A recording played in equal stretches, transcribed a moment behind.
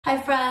Hi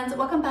friends,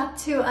 welcome back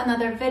to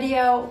another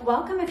video.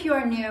 Welcome if you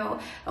are new.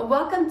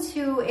 Welcome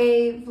to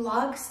a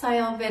vlog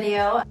style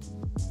video.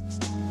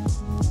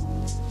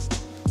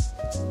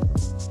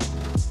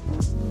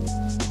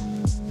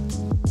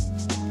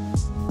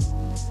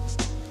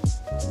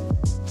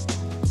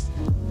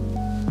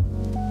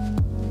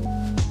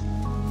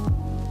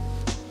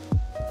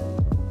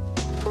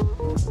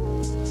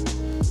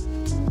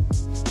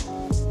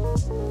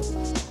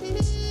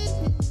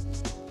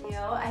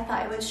 I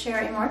thought I would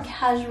share a more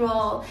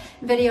casual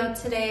video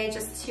today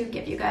just to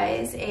give you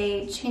guys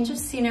a change of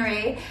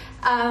scenery,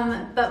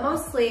 but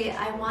mostly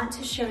I want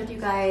to share with you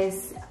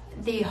guys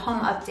the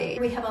home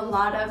update. We have a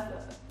lot of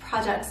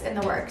projects in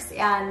the works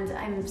and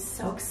I'm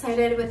so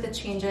excited with the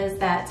changes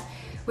that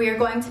we are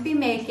going to be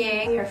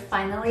making. We are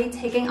finally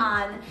taking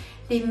on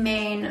the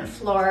main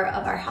floor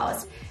of our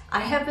house.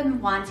 I have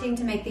been wanting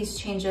to make these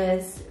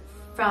changes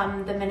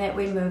from the minute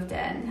we moved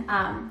in.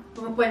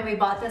 When we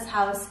bought this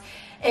house,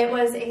 it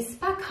was a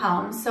spec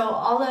home, so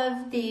all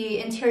of the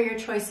interior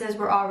choices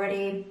were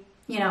already,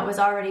 it was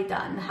already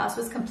done. The house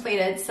was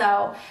completed,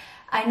 so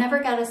I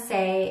never got a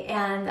say,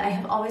 and I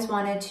have always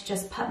wanted to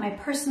just put my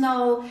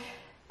personal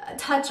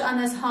touch on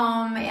this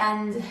home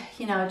and,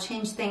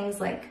 change things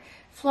like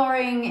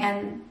flooring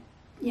and,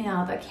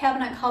 the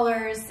cabinet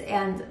colors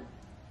and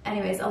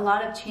anyways, a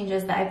lot of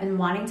changes that I've been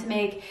wanting to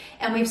make,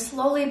 and we've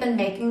slowly been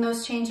making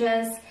those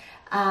changes.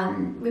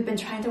 We've been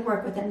trying to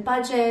work within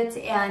budget,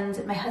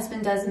 and my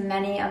husband does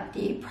many of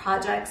the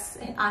projects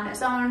on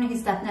his own.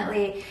 He's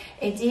definitely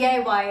a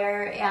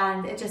DIYer,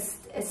 and it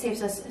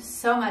saves us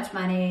so much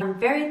money. I'm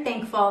very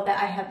thankful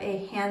that I have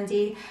a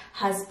handy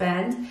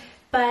husband.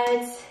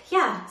 But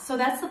yeah, so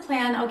that's the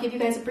plan. I'll give you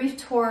guys a brief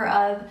tour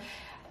of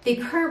the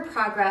current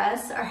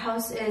progress. Our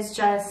house is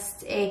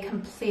just a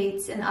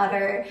complete and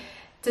utter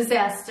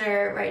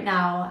disaster right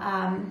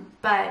now,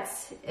 but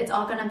it's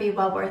all gonna be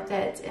well worth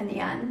it in the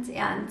end,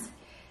 and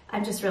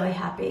I'm just really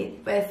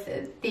happy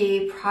with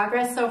the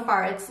progress so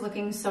far. It's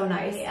looking so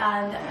nice, and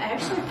I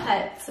actually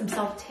put some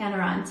self-tanner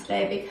on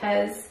today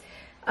because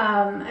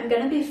I'm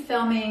gonna be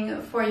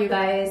filming for you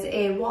guys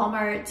a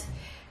Walmart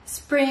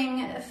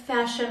spring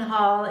fashion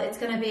haul. It's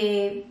gonna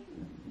be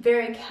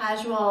very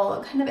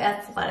casual, kind of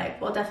athletic,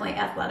 well, definitely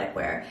athletic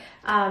wear,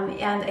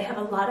 and I have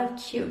a lot of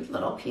cute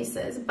little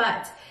pieces,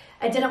 but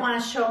I didn't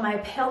want to show my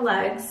pale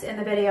legs in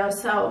the video,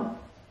 so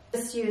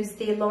just use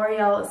the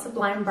L'Oreal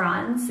Sublime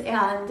Bronze,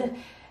 and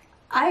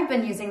I've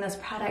been using this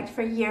product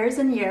for years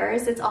and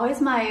years. It's always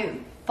my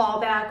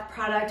fallback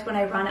product when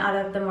I run out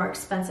of the more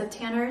expensive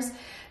tanners,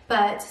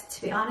 but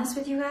to be honest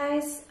with you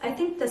guys, I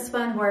think this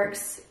one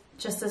works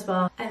just as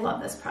well. I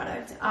love this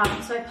product.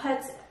 So I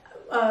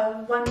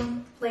put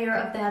one layer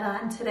of that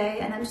on today,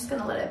 and I'm just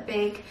gonna let it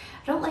bake.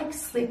 I don't like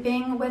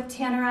sleeping with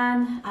tanner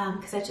on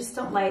because I just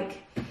don't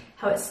like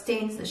how it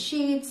stains the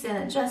sheets, and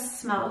it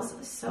just smells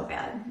so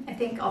bad. I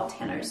think all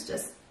tanners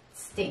just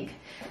stink.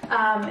 And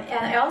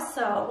I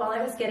also, while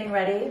I was getting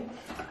ready,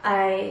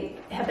 I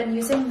have been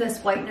using this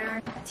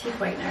whitener, teeth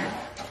whitener.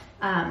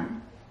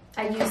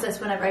 I use this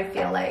whenever I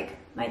feel like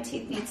my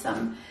teeth need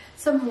some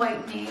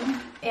whitening,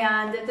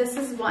 and this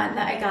is one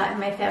that I got in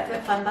my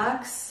FabFitFun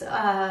box.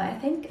 I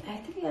think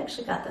I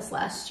actually got this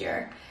last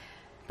year,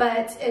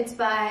 but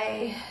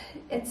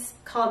it's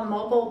called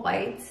Mobile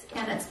White,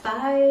 and it's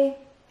by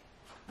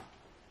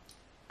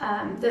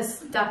this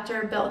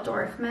Dr. Bill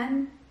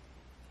Dorfman,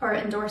 or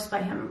endorsed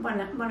by him,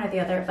 one or the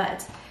other,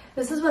 but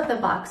this is what the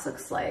box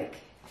looks like.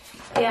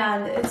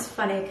 And it's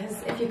funny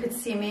because if you could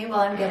see me while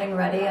I'm getting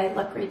ready, I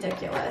look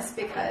ridiculous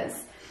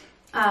because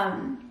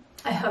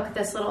I hook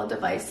this little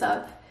device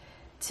up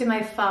to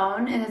my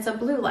phone, and it's a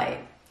blue light.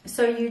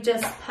 So you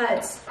just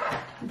put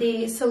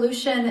the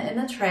solution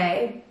in the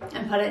tray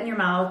and put it in your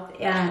mouth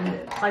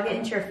and plug it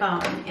into your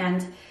phone,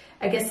 and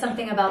I guess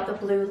something about the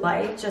blue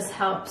light just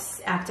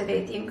helps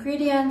activate the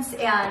ingredients,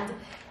 and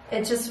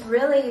it just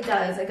really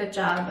does a good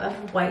job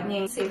of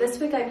whitening. See, this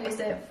week I've used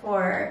it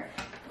for,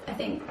 I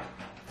think,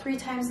 3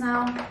 times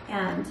now,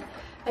 and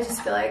I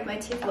just feel like my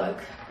teeth look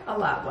a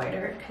lot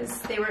whiter because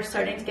they were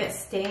starting to get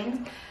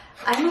stained.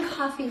 I'm a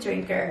coffee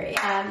drinker,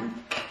 and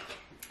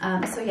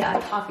so yeah,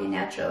 coffee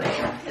naturally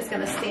is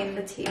gonna stain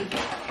the teeth,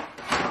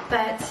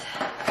 but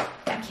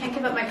I can't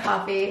give up my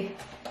coffee.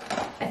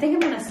 I think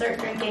I'm gonna start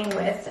drinking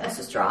with a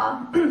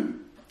straw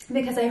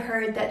because I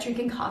heard that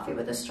drinking coffee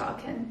with a straw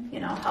can,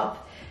 help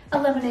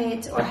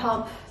eliminate, or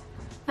help,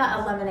 not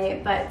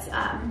eliminate, but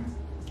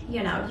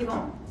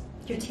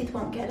your teeth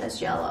won't get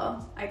as yellow,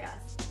 I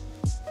guess.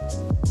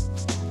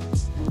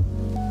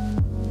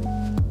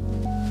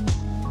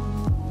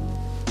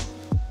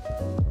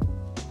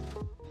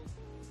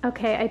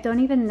 Okay, I don't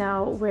even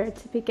know where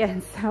to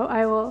begin, so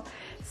I will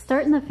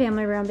start in the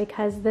family room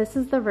because this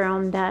is the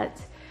room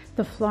that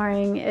the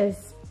flooring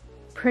is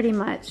pretty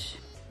much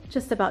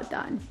just about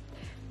done.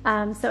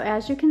 So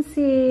as you can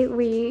see,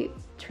 we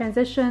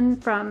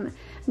transitioned from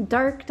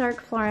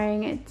dark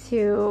flooring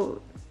to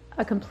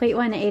a complete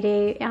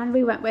 180, and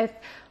we went with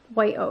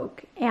white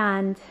oak,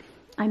 and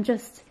I'm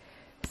just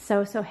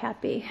so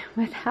happy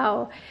with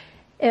how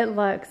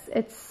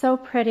It's so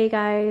pretty,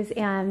 guys,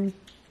 and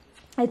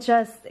it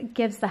just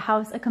gives the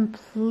house a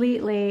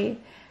completely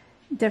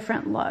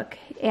different look.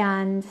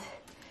 And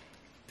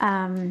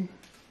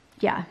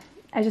yeah,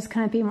 I just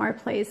couldn't be more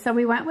pleased. So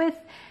we went with,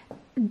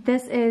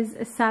 this is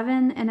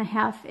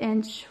 7.5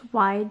 inch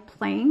wide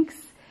planks,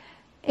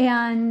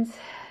 and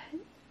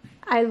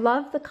I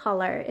love the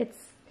color.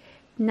 It's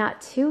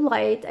not too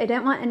light. I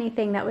didn't want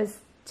anything that was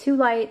too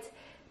light,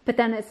 but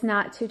then it's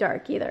not too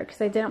dark either,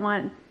 because I didn't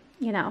want,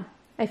 you know,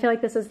 I feel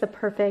like this is the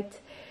perfect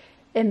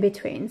in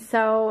between.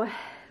 So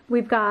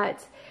we've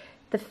got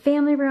the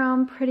family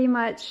room pretty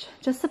much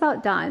just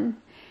about done,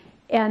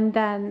 and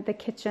then the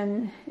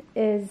kitchen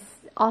is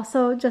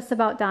also just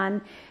about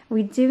done.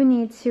 We do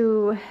need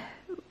to,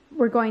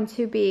 we're going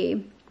to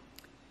be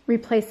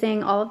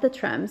replacing all of the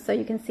trim, so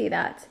you can see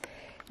that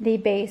the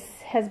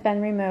base has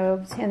been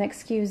removed, and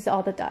excuse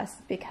all the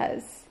dust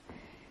because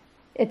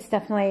it's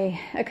definitely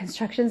a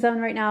construction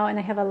zone right now, and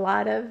I have a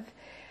lot of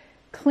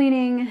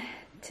cleaning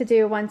to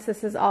do once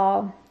this is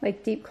all,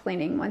 like deep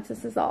cleaning, once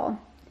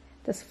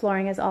this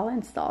flooring is all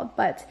installed.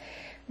 But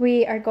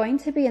we are going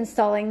to be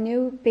installing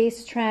new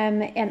base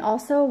trim and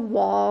also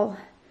wall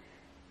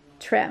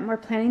trim. We're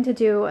planning to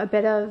do a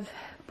bit of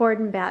board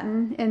and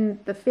batten in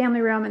the family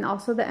room and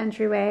also the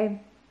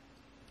entryway.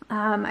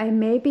 I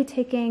may be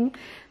taking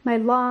my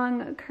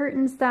long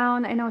curtains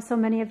down. I know so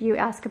many of you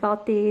ask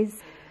about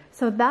these.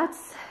 So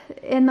that's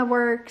in the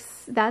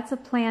works. That's a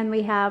plan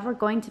we have. We're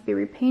going to be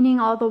repainting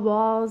all the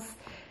walls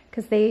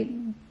because they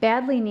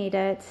badly need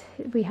it.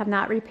 We have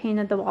not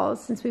repainted the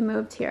walls since we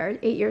moved here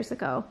 8 years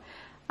ago.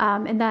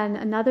 And then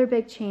another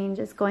big change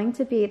is going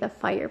to be the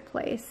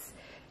fireplace.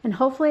 And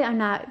hopefully I'm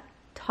not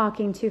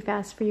talking too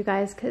fast for you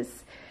guys,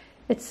 because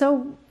it's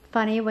so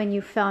funny when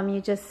you film,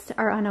 you just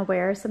are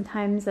unaware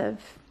sometimes of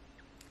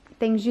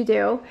things you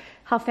do,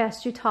 how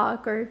fast you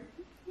talk or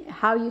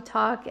how you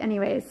talk.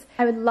 Anyways,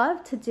 I would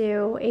love to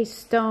do a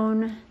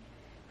stone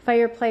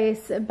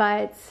fireplace,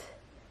 but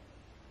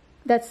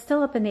that's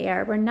still up in the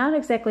air. We're not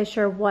exactly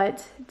sure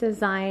what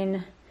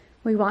design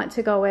we want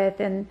to go with,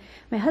 and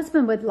my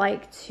husband would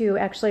like to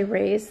actually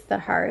raise the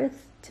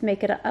hearth to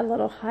make it a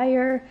little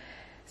higher.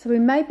 So we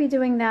might be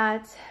doing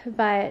that,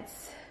 but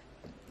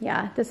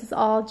yeah, this is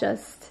all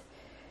just,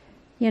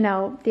 you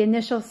know, the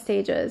initial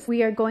stages.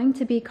 We are going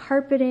to be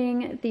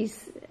carpeting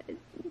these,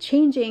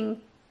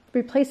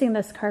 replacing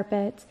this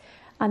carpet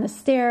on the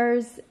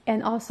stairs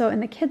and also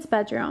in the kids'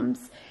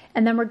 bedrooms.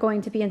 And then we're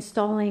going to be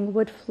installing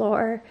wood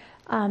floor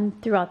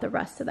throughout the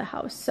rest of the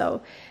house.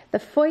 So the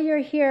foyer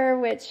here,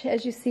 which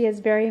as you see is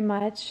very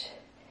much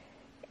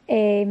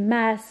a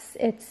mess,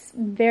 it's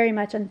very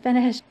much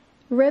unfinished.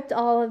 Ripped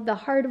all of the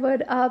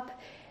hardwood up,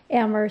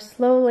 and we're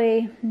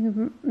slowly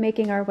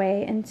making our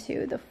way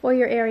into the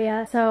foyer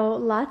area. So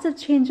lots of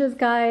changes,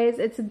 guys.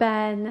 It's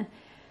been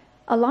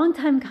a long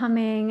time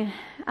coming.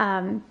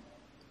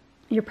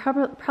 You're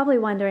probably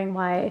wondering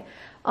why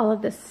all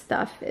of this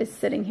stuff is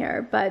sitting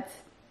here, but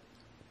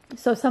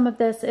so some of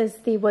this is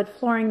the wood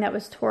flooring that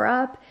was tore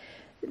up,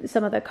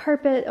 some of the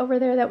carpet over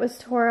there that was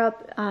tore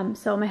up.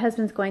 So my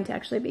husband's going to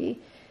actually be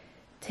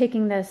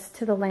taking this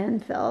to the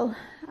landfill.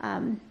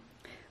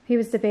 He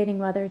was debating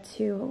whether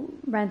to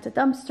rent a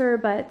dumpster,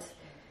 but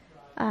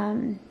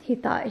he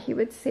thought he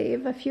would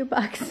save a few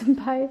bucks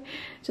by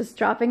just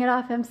dropping it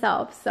off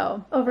himself.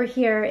 So over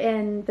here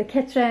in the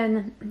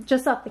kitchen,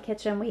 just off the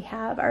kitchen, we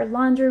have our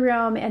laundry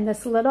room and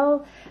this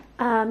little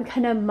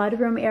kind of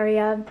mudroom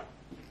area.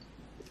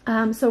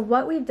 So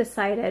what we've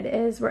decided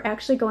is we're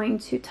actually going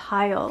to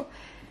tile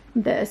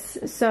this.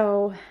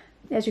 So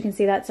as you can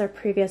see, that's our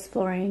previous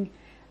flooring.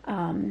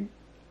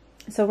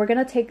 So we're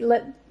gonna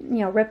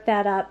rip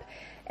that up,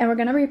 and we're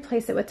gonna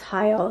replace it with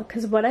tile,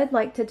 because what I'd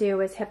like to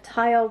do is have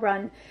tile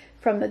run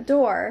from the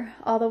door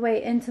all the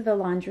way into the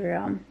laundry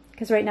room,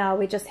 because right now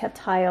we just have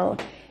tile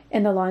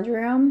in the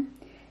laundry room.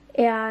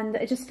 And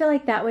I just feel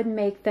like that would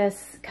make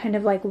this kind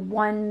of like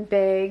one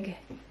big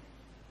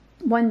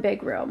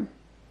room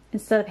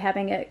instead of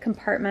having it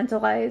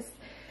compartmentalized.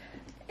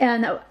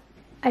 And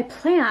I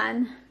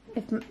plan,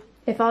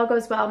 if all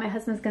goes well, my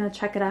husband's gonna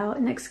check it out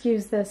and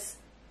excuse this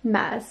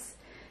mess.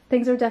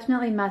 Things are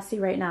definitely messy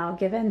right now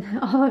given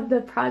all of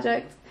the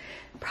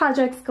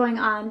projects going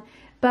on.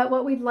 But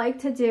what we'd like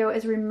to do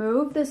is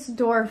remove this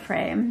door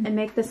frame and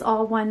make this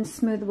all one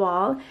smooth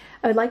wall.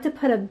 I would like to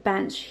put a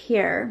bench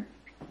here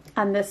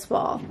on this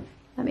wall.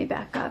 Let me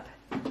back up.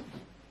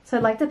 So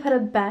I'd like to put a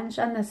bench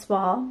on this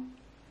wall,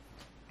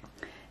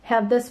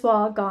 have this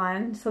wall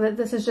gone so that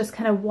this is just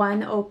kind of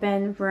one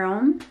open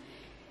room.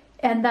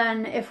 And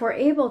then if we're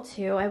able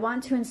to, I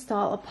want to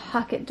install a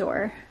pocket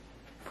door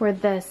for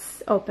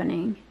this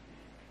opening.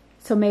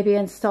 So maybe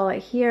install it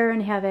here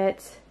and have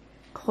it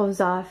close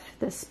off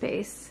this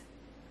space.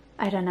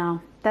 I don't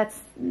know. That's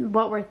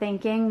what we're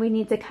thinking. We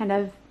need to kind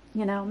of,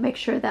 you know, make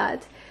sure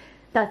that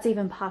that's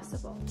even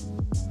possible.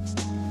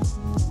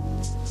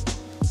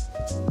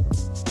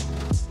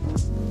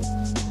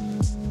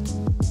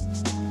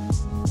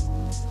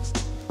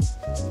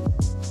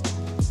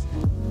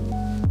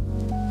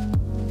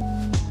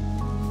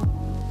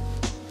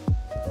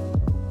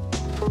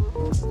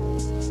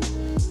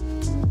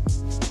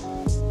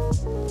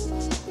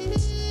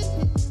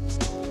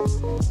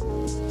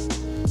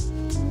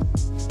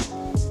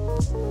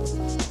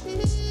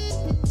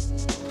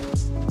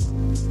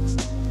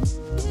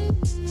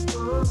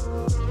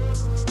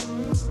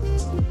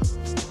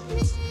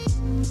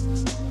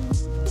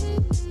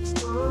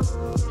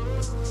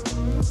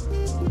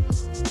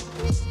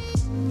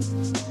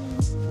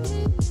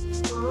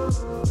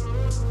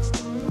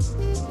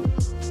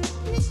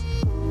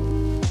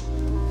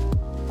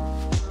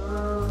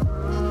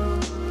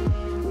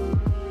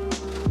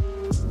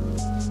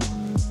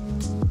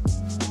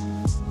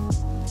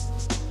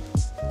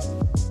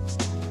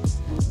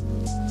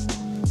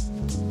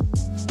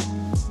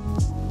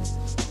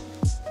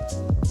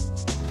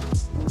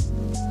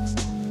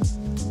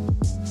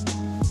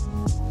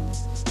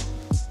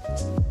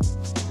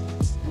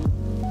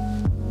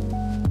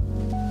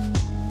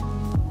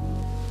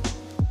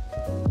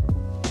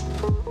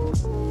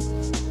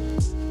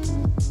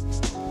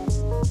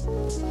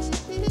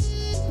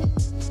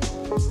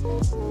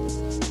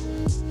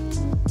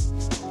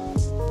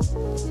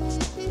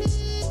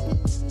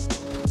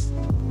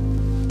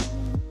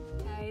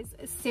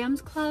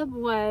 Sam's Club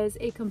was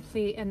a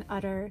complete and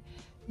utter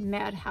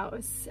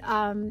madhouse.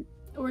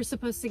 We're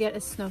supposed to get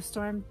a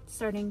snowstorm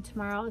starting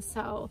tomorrow,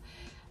 so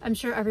I'm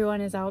sure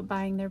everyone is out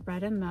buying their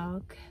bread and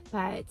milk,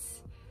 but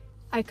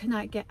I could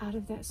not get out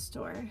of that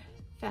store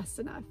fast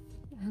enough,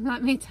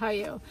 let me tell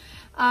you.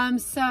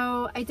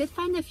 So I did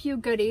find a few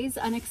goodies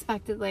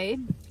unexpectedly,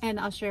 and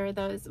I'll share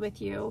those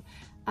with you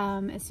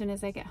as soon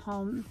as I get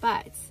home.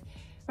 But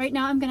right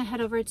now I'm gonna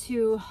head over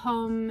to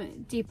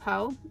Home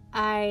Depot.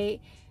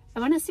 I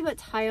want to see what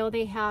tile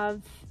they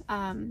have.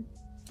 I'm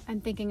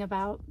thinking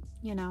about,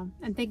 you know,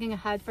 I'm thinking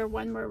ahead for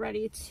when we're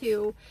ready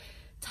to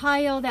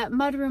tile that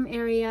mudroom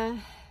area.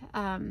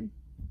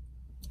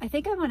 I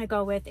think I want to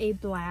go with a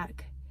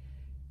black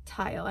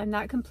tile. I'm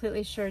not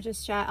completely sure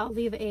just yet. I'll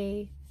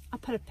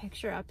put a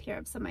picture up here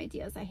of some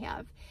ideas I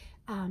have.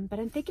 But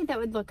I'm thinking that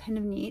would look kind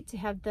of neat to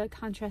have the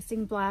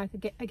contrasting black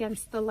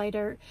against the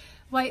lighter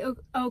white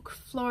oak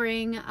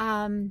flooring.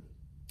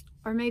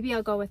 Or maybe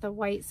I'll go with a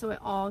white so it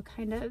all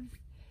kind of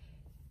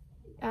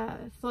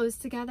flows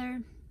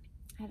together.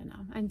 I don't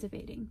know, I'm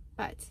debating,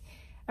 but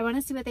I want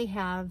to see what they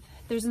have.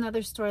 There's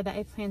another store that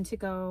I plan to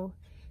go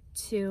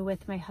to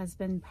with my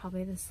husband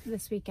probably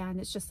this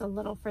weekend. It's just a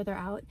little further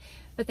out,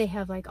 but they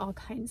have like all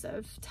kinds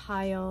of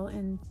tile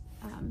and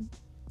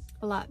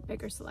a lot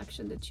bigger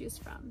selection to choose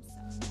from.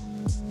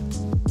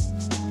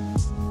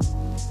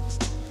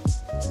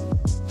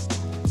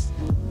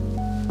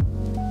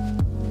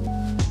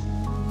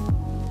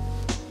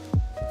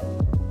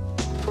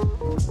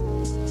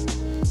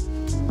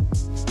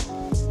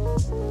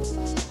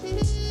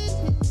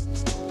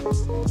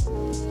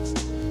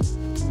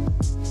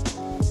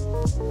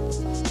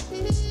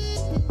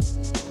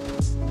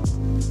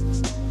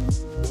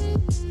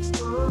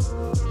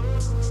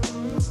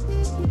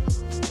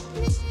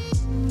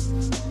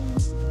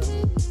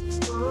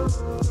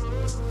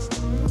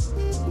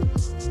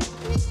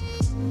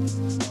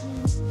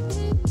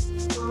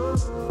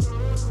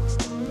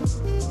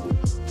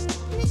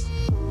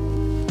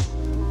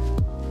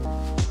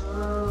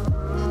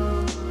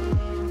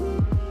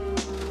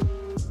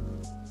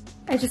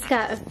 I just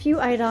got a few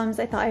items.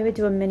 I thought I would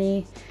do a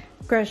mini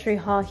grocery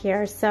haul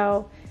here.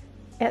 So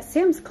at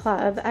Sam's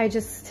Club, I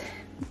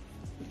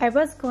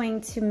was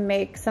going to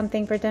make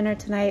something for dinner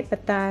tonight,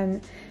 but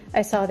then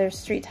I saw their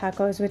street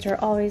tacos, which are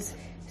always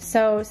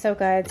so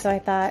good. So I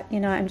thought, you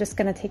know, I'm just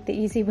gonna take the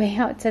easy way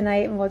out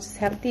tonight and we'll just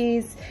have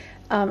these.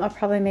 I'll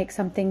probably make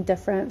something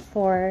different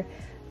for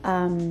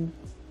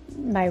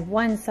my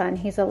one son.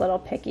 He's a little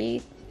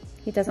picky.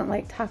 He doesn't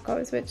like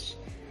tacos, which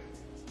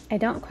I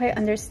don't quite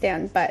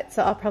understand, but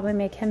so I'll probably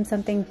make him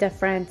something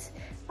different.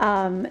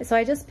 So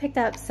I just picked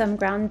up some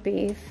ground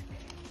beef,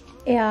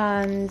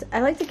 and I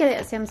like to get it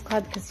at Sam's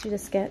Club because you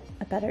just get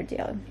a better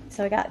deal.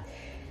 So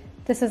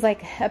this is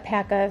like a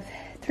pack of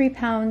 3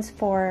 pounds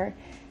for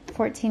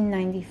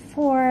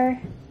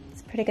 $14.94.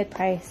 It's a pretty good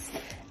price.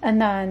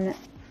 And then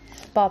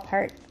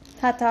ballpark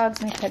hot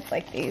dogs, my kids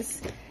like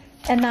these.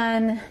 And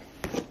then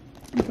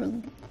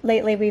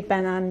lately we've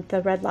been on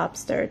the Red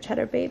Lobster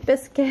Cheddar Bay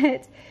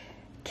biscuit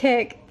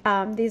kick.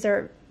 These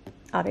are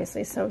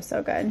obviously so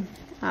good,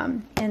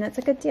 and it's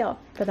a good deal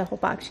for the whole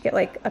box. You get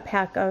like a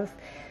pack of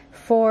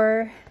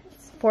four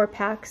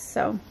packs.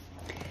 So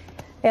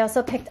I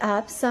also picked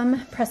up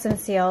some press and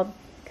seal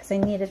because I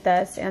needed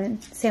this,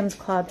 and Sam's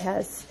Club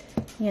has,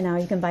 you know,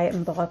 you can buy it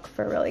in bulk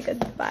for a really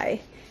good buy.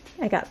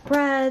 I got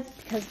bread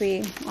because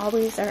we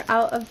always are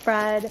out of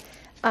bread,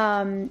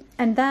 and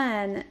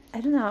then I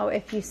don't know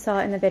if you saw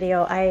in the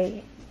video,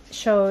 I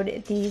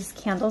showed these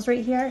candles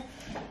right here,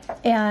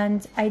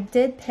 and I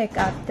did pick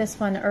up this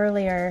one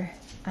earlier.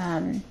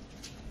 I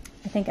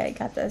think I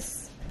got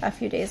this a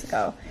few days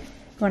ago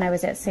when I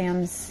was at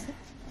Sam's.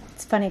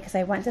 It's funny because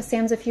I went to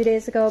Sam's a few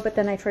days ago, but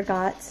then I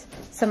forgot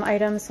some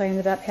items, so I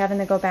ended up having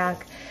to go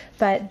back.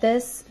 But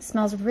this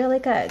smells really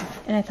good,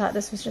 and I thought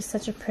this was just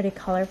such a pretty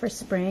color for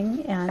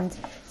spring, and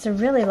it's a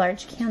really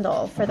large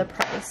candle for the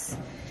price.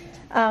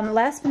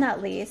 Last but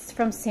not least,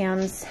 from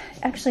Sam's,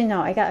 actually no,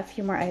 I got a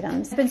few more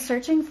items. I've been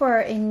searching for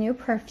a new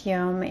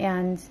perfume,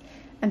 and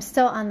I'm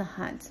still on the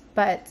hunt,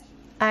 but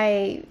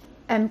I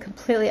am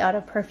completely out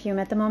of perfume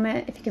at the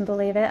moment, if you can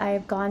believe it. I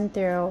have gone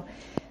through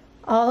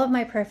all of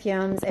my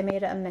perfumes. I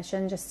made it a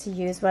mission just to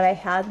use what I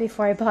had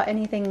before I bought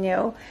anything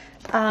new.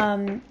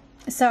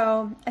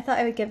 So I thought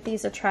I would give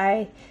these a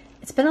try.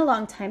 It's been a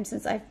long time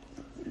since I've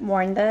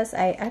worn this.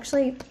 I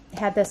actually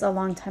had this a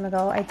long time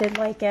ago. I did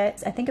like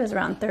it. I think it was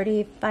around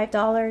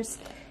 $35,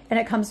 and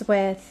it comes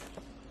with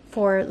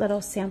 4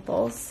 little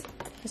samples.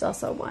 There's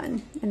also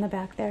one in the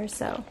back there,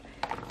 so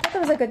I thought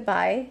that was a good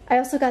buy. I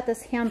also got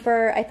this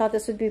hamper. I thought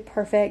this would be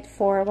perfect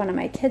for one of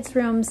my kids'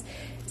 rooms.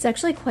 It's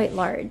actually quite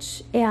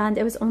large, and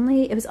it was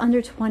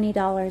under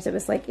 $20. It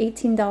was like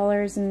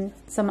 $18 and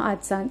some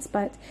odd cents,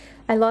 but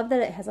I love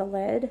that it has a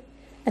lid,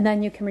 and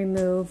then you can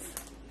remove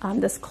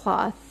this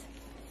cloth.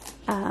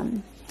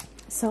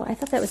 So I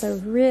thought that was a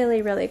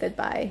really good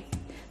buy.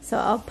 So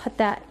I'll put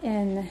that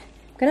in. I'm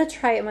gonna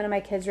try it in one of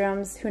my kids'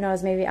 rooms. Who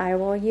knows, maybe I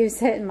will use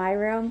it in my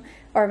room,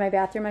 or my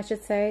bathroom, I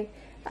should say.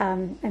 I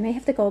may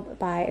have to go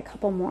buy a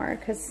couple more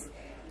because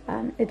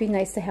It'd be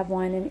nice to have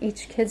one in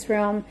each kid's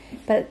room.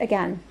 But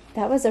again,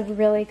 that was a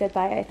really good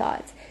buy, I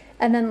thought.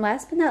 And then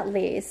last but not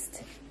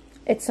least,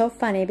 it's so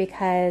funny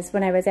because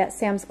when I was at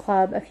Sam's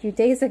Club a few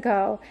days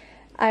ago,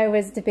 I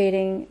was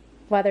debating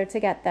whether to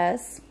get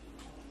this.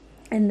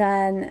 And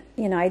then,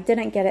 you know, I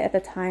didn't get it at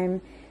the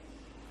time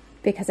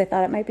because I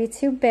thought it might be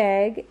too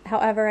big.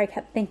 However, I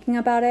kept thinking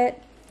about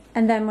it.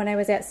 And then when I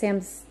was at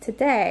Sam's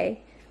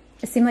today,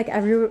 it seemed like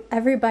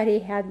everybody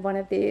had one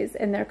of these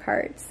in their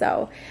cart.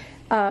 So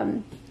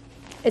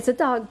it's a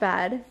dog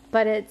bed,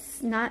 but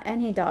it's not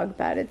any dog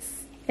bed.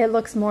 It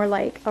looks more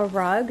like a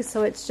rug,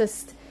 so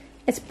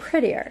it's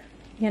prettier,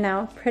 you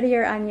know,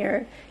 prettier on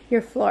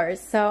your floors.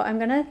 So I'm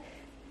gonna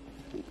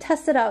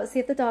test it out, see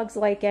if the dogs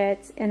like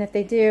it, and if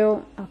they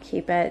do, I'll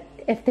keep it.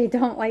 If they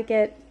don't like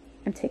it,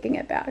 I'm taking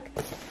it back.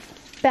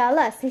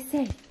 Bella,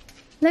 say,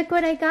 look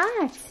what I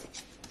got.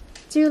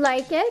 Do you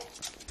like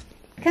it?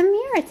 Come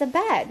here, it's a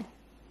bed.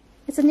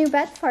 It's a new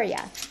bed for you.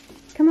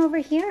 Come over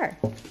here.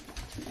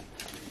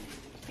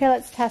 Okay,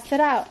 let's test it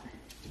out.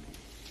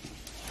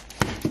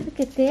 Look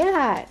at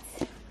that.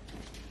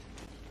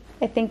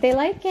 I think they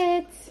like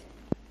it.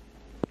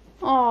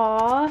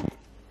 Aww.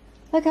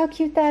 Look how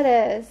cute that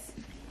is.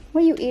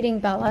 What are you eating,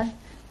 Bella?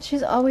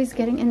 She's always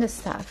getting into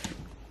stuff.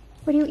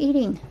 What are you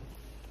eating?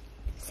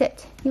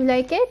 Sit. You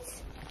like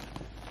it?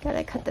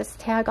 Gotta cut this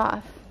tag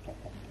off.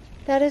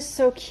 That is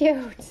so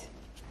cute.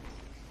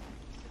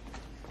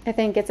 I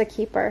think it's a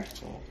keeper.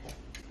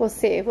 We'll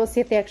see. We'll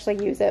see if they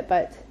actually use it,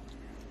 but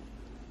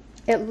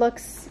it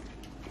looks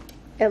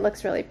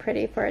really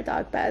pretty for a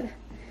dog bed.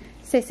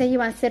 Say, you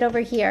want to sit over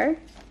here?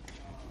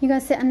 You gonna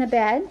sit on the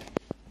bed?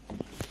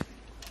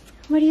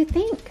 What do you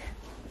think?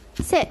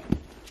 Sit.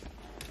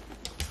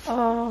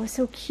 Oh,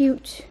 so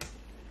cute.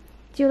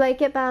 Do you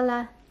like it,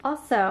 Bella?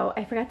 Also,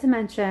 I forgot to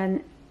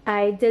mention,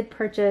 I did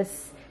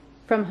purchase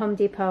from Home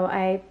Depot.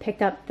 I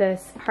picked up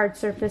this hard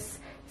surface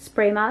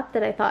spray mop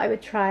that I thought I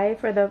would try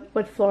for the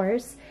wood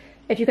floors.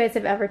 If you guys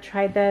have ever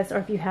tried this, or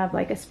if you have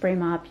like a spray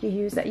mop you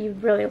use that you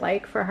really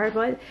like for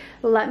hardwood,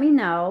 let me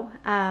know.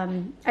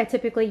 I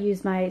typically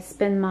use my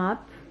spin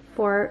mop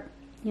for,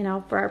 you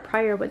know, for our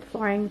prior wood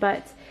flooring,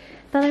 but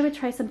thought I would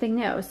try something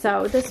new.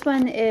 So this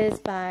one is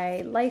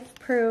by Life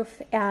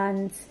Proof,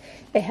 and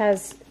it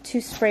has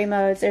 2 spray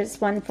modes. There's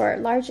one for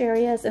large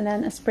areas and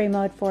then a spray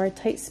mode for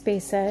tight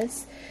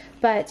spaces.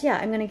 But yeah,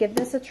 I'm gonna give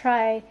this a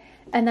try.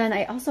 And then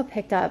I also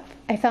picked up,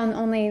 I found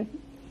only,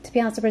 to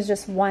be honest, there was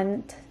just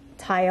one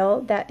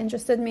tile that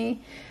interested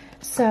me.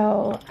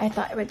 So I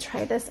thought I would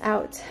try this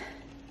out.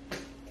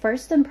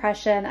 First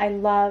impression, I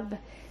love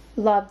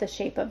the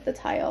shape of the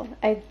tile.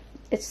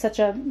 It's such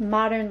a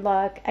modern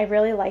look. I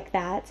really like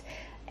that.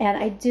 And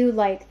I do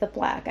like the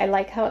black. I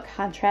like how it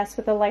contrasts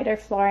with the lighter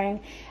flooring.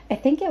 I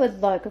think it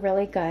would look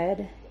really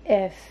good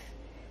if,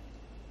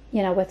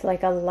 you know, with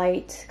like a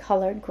light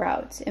colored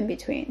grout in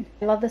between.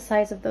 I love the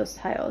size of those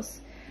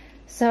tiles.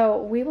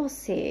 So we will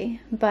see,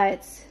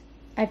 but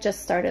I've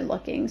just started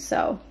looking.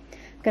 So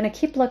I'm gonna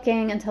keep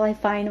looking until I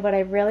find what I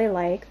really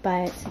like,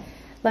 but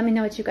let me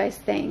know what you guys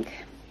think.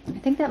 I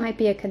think that might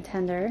be a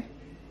contender.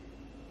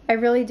 I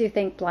really do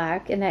think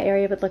black in that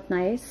area would look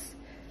nice,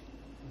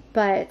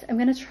 but I'm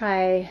gonna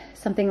try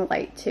something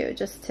light too,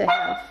 just to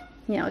have,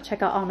 you know,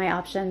 check out all my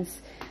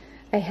options.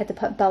 I had to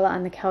put Bella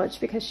on the couch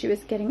because she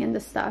was getting into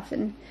stuff,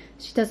 and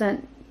she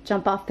doesn't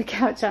jump off the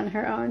couch on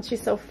her own.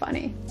 She's so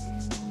funny.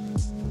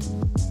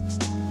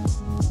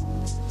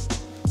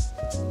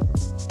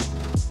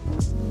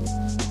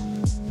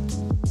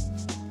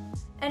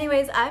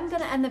 Anyways, I'm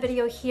gonna end the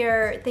video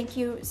here. Thank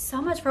you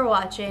so much for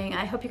watching.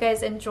 I hope you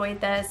guys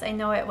enjoyed this. I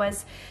know it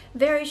was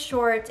very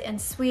short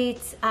and sweet,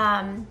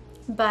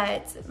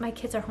 but my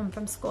kids are home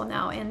from school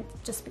now and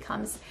it just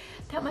becomes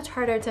that much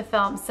harder to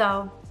film.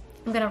 So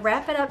I'm gonna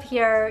wrap it up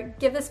here.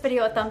 Give this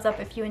video a thumbs up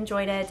if you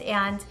enjoyed it.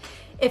 And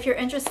if you're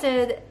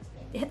interested,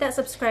 hit that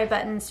subscribe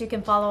button so you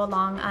can follow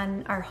along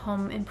on our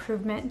home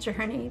improvement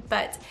journey.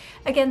 But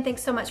again,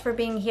 thanks so much for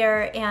being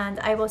here, and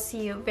I will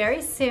see you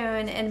very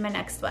soon in my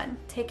next one.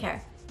 Take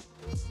care.